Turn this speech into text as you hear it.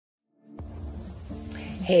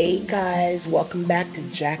Hey guys, welcome back to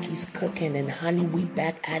Jackie's Cooking, and honey, we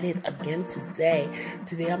back at it again today.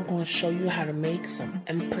 Today I'm going to show you how to make some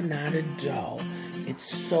empanada dough. It's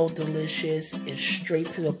so delicious, it's straight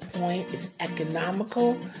to the point, it's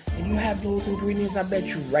economical, and you have those ingredients, I bet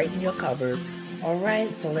you, right in your cupboard.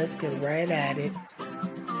 Alright, so let's get right at it.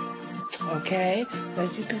 Okay, so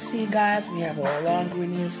as you can see guys, we have all our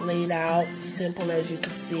ingredients laid out, simple as you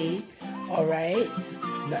can see. Alright,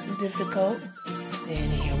 nothing difficult.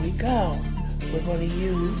 And here we go. We're going to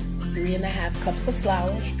use 3½ cups of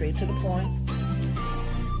flour, straight to the point.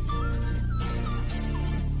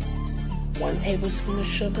 1 tablespoon of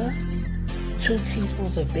sugar, 2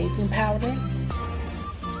 teaspoons of baking powder,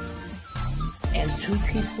 and 2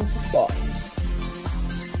 teaspoons of salt.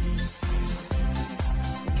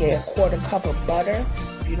 Okay, 1/4 cup of butter.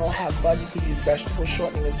 If you don't have butter, you can use vegetable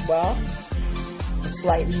shortening as well. A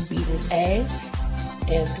slightly beaten egg,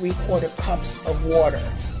 and 3/4 cups of water.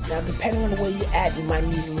 Now, depending on the way you add, you might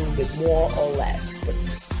need a little bit more or less, but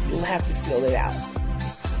you'll have to feel it out.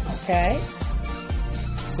 Okay?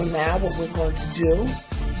 So now what we're going to do,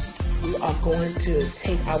 we are going to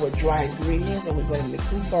take our dry ingredients and we're going to mix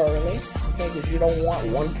them thoroughly. Okay? Because you don't want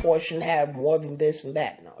one portion to have more than this and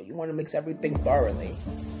that. No, you want to mix everything thoroughly.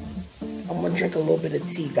 I'm going to drink a little bit of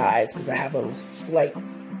tea, guys, because I have a slight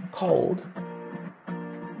cold.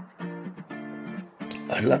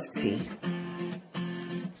 I love tea.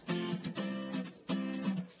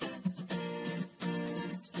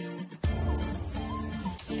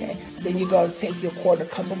 Okay, then you're going to take your 1/4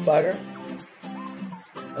 cup of butter.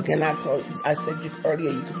 Again, I said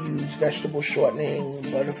earlier you could use vegetable shortening,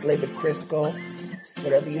 butter flavored Crisco,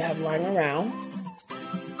 whatever you have lying around.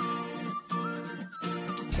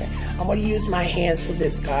 Okay, I'm going to use my hands for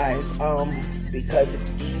this, guys, because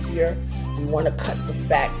it's easier. We want to cut the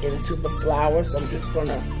fat into the flour, so I'm just going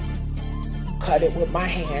to cut it with my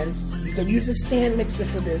hands. You can use a stand mixer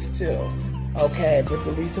for this too, okay? But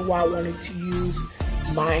the reason why I wanted to use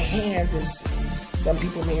my hands is some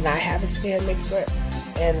people may not have a stand mixer,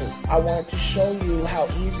 and I wanted to show you how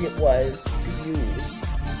easy it was to use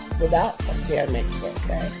without a stand mixer,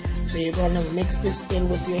 okay? So you're going to mix this in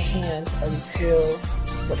with your hands until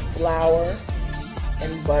the flour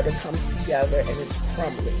and butter comes together and it's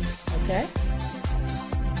crumbly, okay?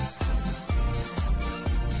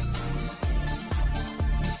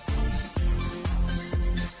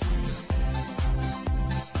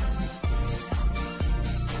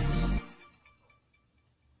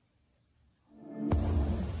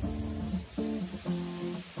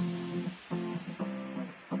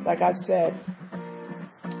 Like I said,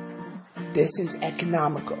 this is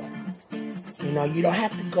economical. You know, you don't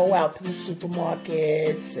have to go out to the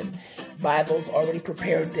supermarkets and buy those already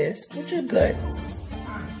prepared discs, which are good.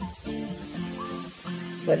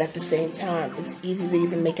 But at the same time, it's easy to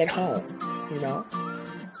even make at home, you know.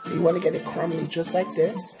 You want to get it crumbly just like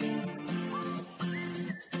this.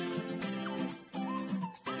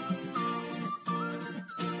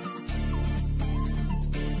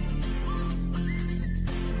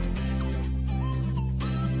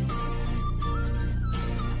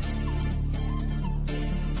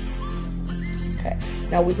 Okay,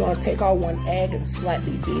 now we're going to take our 1 egg and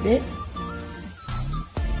slightly beat it.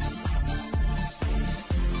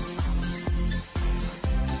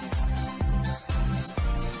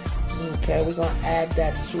 Okay, we're going to add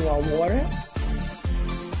that to our water.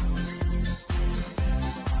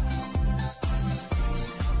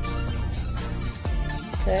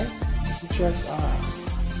 Okay, you just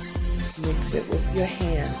mix it with your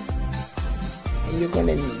hands. And you're going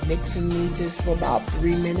to mix and knead this for about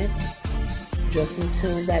 3 minutes. Just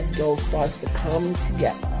until that dough starts to come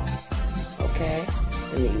together, okay?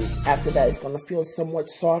 And after that, it's going to feel somewhat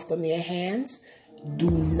soft on your hands. Do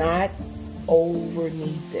not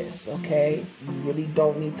over-knead this, okay? You really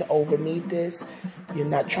don't need to over-knead this. You're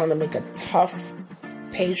not trying to make a tough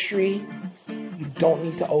pastry. You don't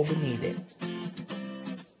need to over-knead it.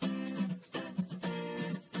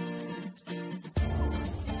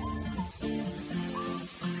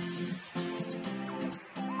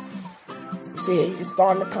 See, it's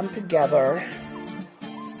starting to come together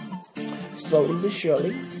slowly but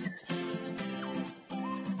surely.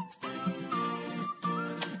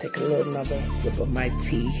 Take another sip of my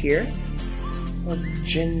tea here with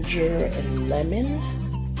ginger and lemon.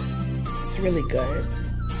 It's really good.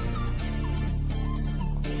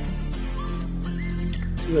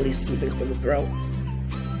 Really soothing for the throat.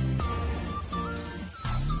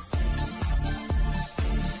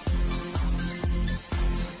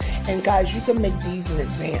 And guys, you can make these in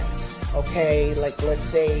advance, okay? Like, let's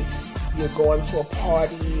say you're going to a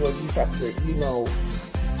party or you have to, you know,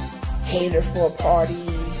 cater for a party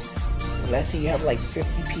let's say you have like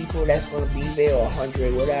 50 people that's going to be there, or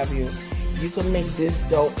 100, whatever you can make this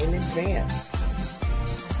dough in advance.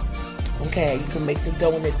 Okay, you can make the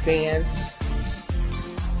dough in advance,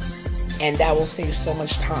 and that will save so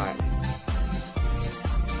much time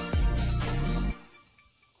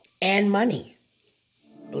and money.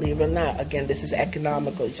 Believe it or not, again, this is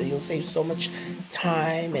economical, so you'll save so much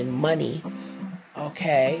time and money,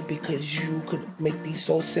 okay, because you could make these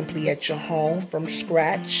so simply at your home from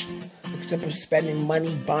scratch. Except for spending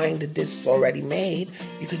money buying the discs already made,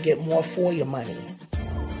 you could get more for your money.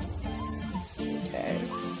 Okay.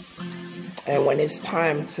 And when it's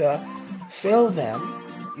time to fill them,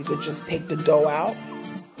 you could just take the dough out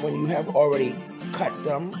when you have already cut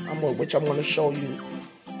them, which I'm going to show you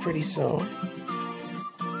pretty soon.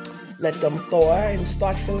 Let them thaw and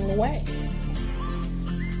start filling away.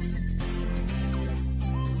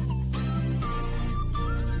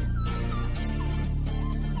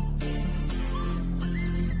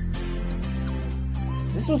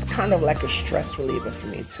 This was kind of like a stress reliever for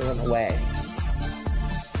me too, in a way.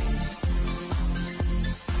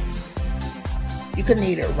 You can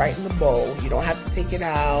knead it right in the bowl. You don't have to take it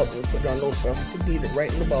out and put it on no surface. You can knead it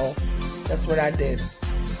right in the bowl. That's what I did.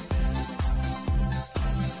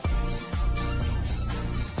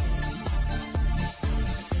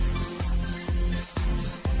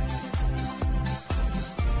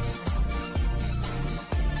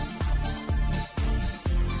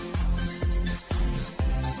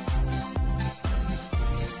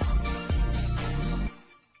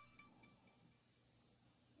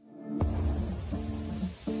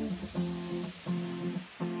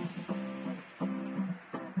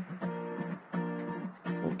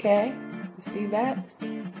 Okay, you see that?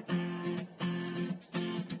 You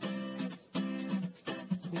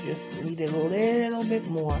just need it a little bit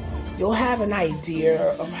more. You'll have an idea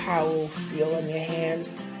of how it will feel in your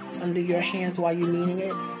hands, under your hands while you're kneading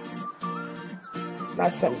it. It's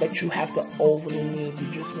not something that you have to overly knead. You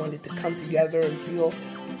just want it to come together and feel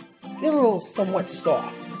a little somewhat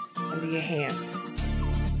soft under your hands.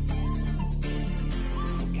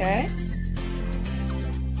 Okay?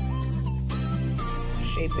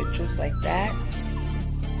 Shape it just like that.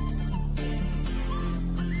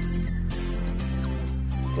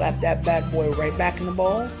 Slap that bad boy right back in the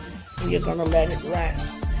bowl, and you're gonna let it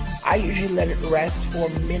rest. I usually let it rest for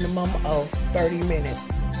a minimum of 30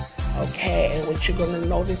 minutes. Okay, and what you're gonna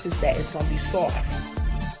notice is that it's gonna be soft.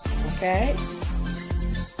 Okay?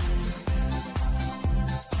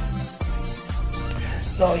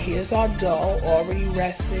 So here's our dough already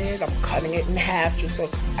rested. I'm cutting it in half just so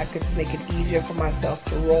I could make it easier for myself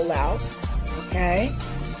to roll out. Okay?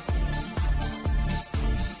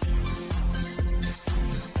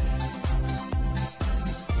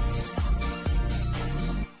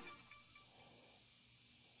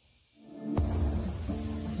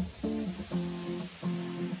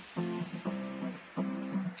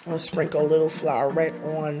 I'm gonna sprinkle a little flour right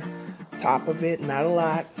on top of it, not a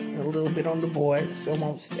lot, a little bit on the board so it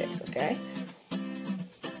won't stick, okay?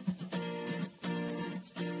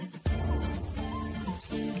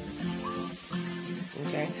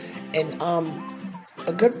 Okay, and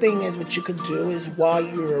a good thing is what you could do is while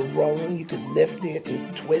you're rolling, you could lift it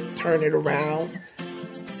and twist, turn it around,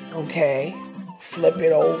 okay? Flip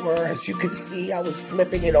it over. As you can see, I was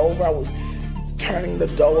flipping it over, I was turning the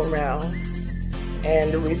dough around,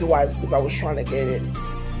 and the reason why is because I was trying to get it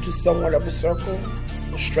to somewhat of a circle,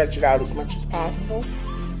 stretch it out as much as possible,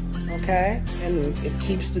 okay? And it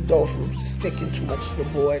keeps the dough from sticking too much to the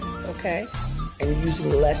board, okay? And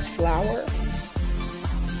using less flour.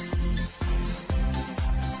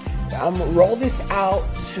 I'm gonna roll this out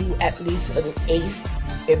to at least 1/8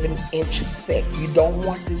 of an inch thick. You don't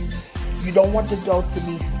want the dough to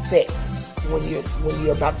be thick when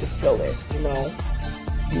you're about to fill it, you know?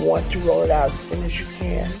 You want to roll it out as thin as you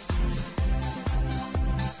can.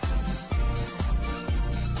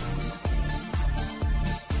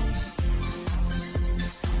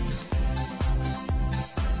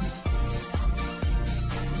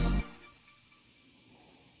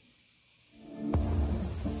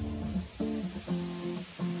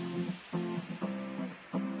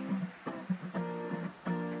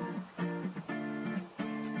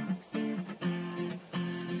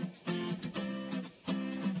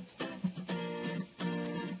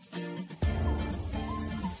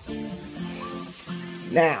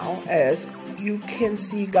 Now, as you can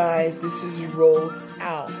see, guys, this is rolled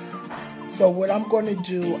out. So what I'm going to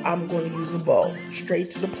do, I'm going to use a bowl.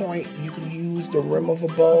 Straight to the point. You can use the rim of a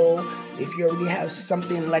bowl. If you already have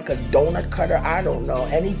something like a donut cutter, I don't know,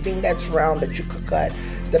 anything that's round that you could cut,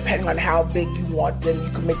 depending on how big you want them.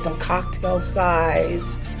 You can make them cocktail size.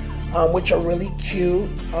 which are really cute.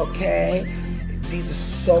 Okay, these are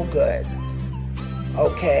so good.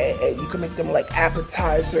 Okay, and you can make them like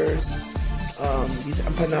appetizers. These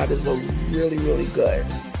empanadas are really, really good.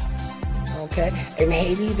 Okay, in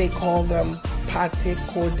Haiti they call them pate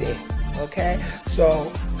corde. Okay,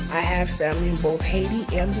 so I have family in both Haiti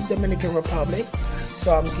and the Dominican Republic,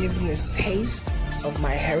 so I'm giving you a taste of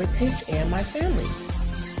my heritage and my family.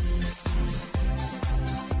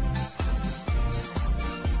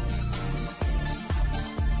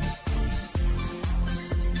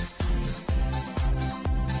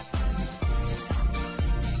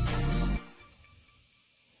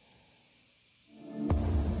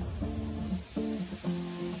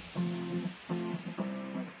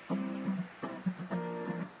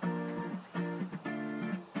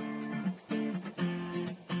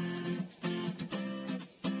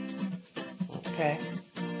 Okay.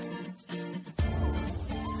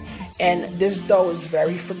 And this dough is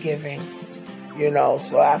very forgiving, you know,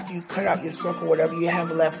 so after you cut out your circle, whatever you have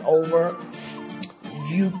left over,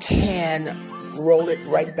 you can roll it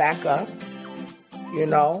right back up, you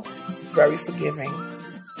know, very forgiving.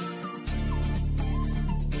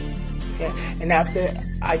 Okay, and after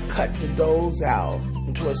I cut the doughs out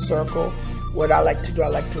into a circle, what I like to do, I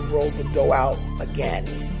like to roll the dough out again.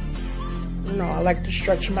 You know, I like to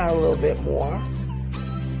stretch them out a little bit more.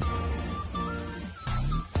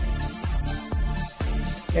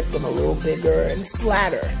 Get them a little bigger and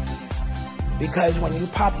flatter. Because when you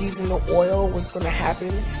pop these in the oil, what's going to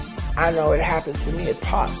happen? I know it happens to me, it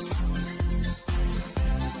pops.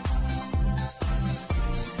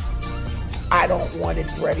 I don't want it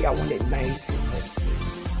bready, I want it nice and crispy.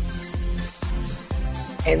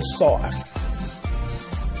 And soft.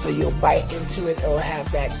 So you'll bite into it, it'll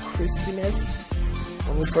have that crispiness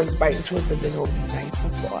when we first bite into it, but then it'll be nice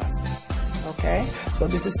and soft. Okay, so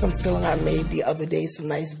this is some filling I made the other day, some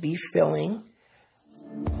nice beef filling.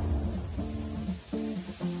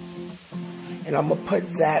 And I'm gonna put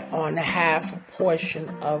that on half a portion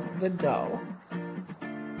of the dough.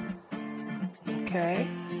 Okay.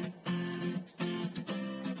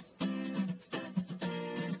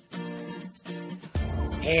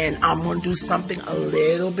 And I'm going to do something a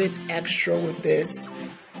little bit extra with this.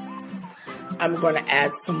 I'm going to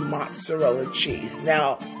add some mozzarella cheese.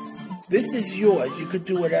 Now, this is yours. You could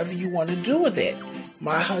do whatever you want to do with it.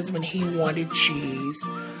 My husband, he wanted cheese.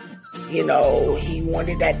 You know, he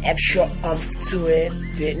wanted that extra oomph to it.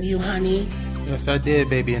 Didn't you, honey? Yes, I did,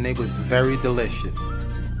 baby, and it was very delicious.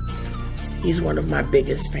 He's one of my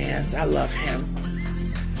biggest fans. I love him.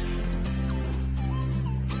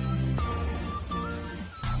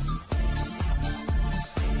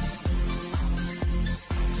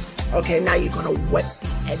 Okay, now you're going to wet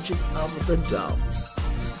the edges of the dough.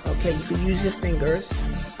 Okay, you can use your fingers.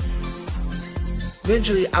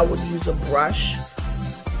 Eventually, I would use a brush,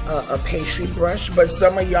 a pastry brush, but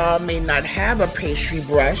some of y'all may not have a pastry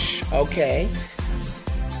brush, okay?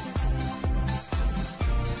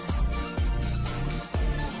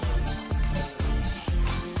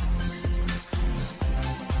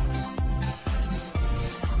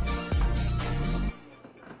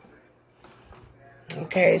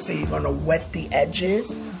 Okay, so you're going to wet the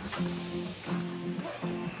edges.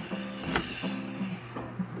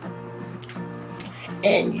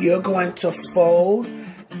 And you're going to fold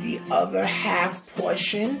the other half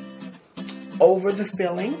portion over the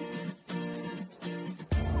filling.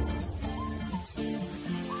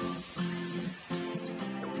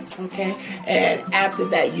 Okay, and after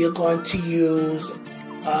that, you're going to use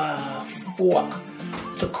a fork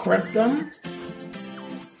to crimp them.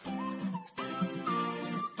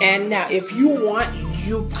 And now, if you want,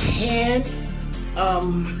 you can,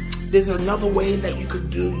 there's another way that you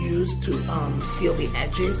could use to seal the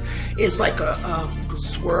edges. It's like a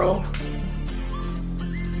swirl,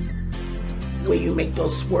 where you make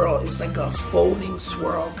those swirls. It's like a folding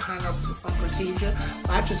swirl kind of procedure.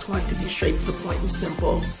 I just want it to be straight to the point and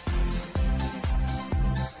simple.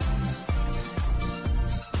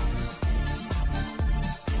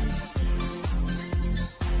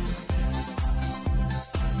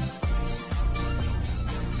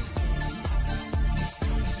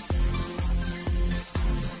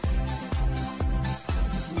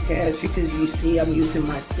 As you see, I'm using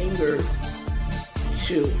my fingers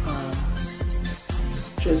to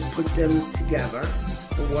just put them together.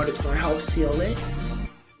 The water's going to help seal it.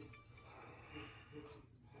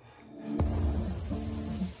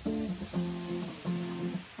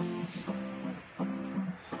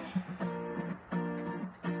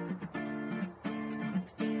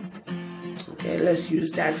 Okay, let's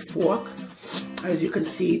use that fork, as you can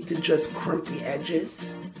see, to just crimp the edges.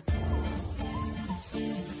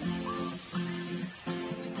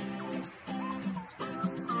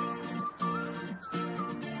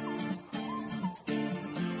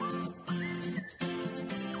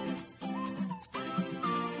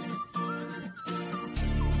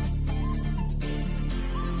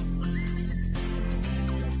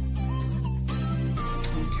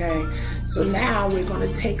 Okay, so now we're going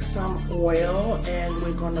to take some oil and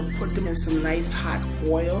we're going to put them in some nice hot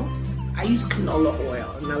oil. I use canola oil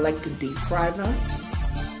and I like to deep fry them.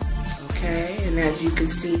 Okay, and as you can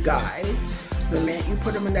see, guys, the minute you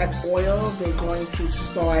put them in that oil, they're going to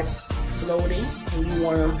start floating, and you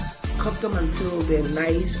want to cook them until they're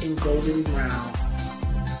nice and golden brown.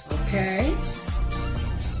 Okay,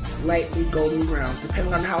 lightly golden brown,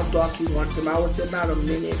 depending on how dark you want them. I would say about a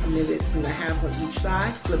minute and a half on each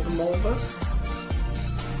side. Flip them over.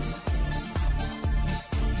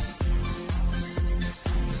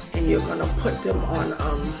 And you're gonna put them on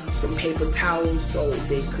some paper towels so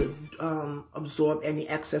they could absorb any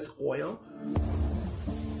excess oil.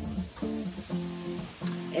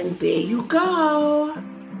 And there you go.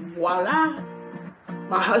 Voila.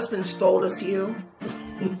 My husband stole a few.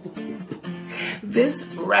 This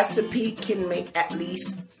recipe can make at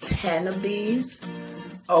least 10 of these.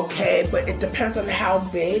 Okay, but it depends on how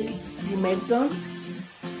big you make them.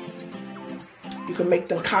 You can make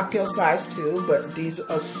them cocktail size too, but these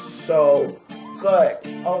are so good.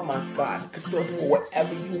 Oh my God, you can fill them with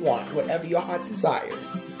whatever you want, whatever your heart desires.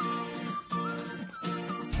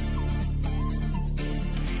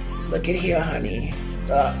 Look at here, honey.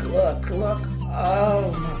 Look.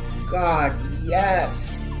 Oh my God, yes.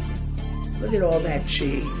 Look at all that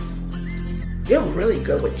cheese. They're really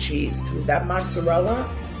good with cheese too. That mozzarella,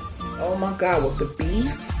 oh my God, with the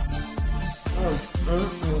beef.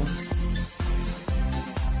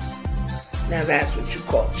 Now that's what you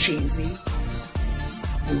call cheesy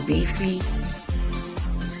and beefy.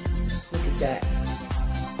 Look at that.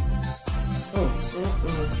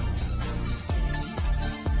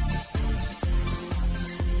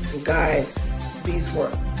 And guys, these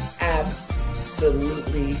were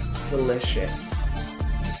absolutely delicious.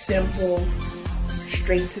 Simple,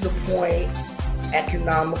 straight to the point,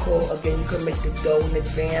 economical. Again, you can make the dough in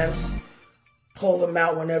advance. Pull them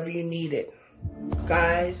out whenever you need it.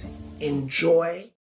 Guys, enjoy.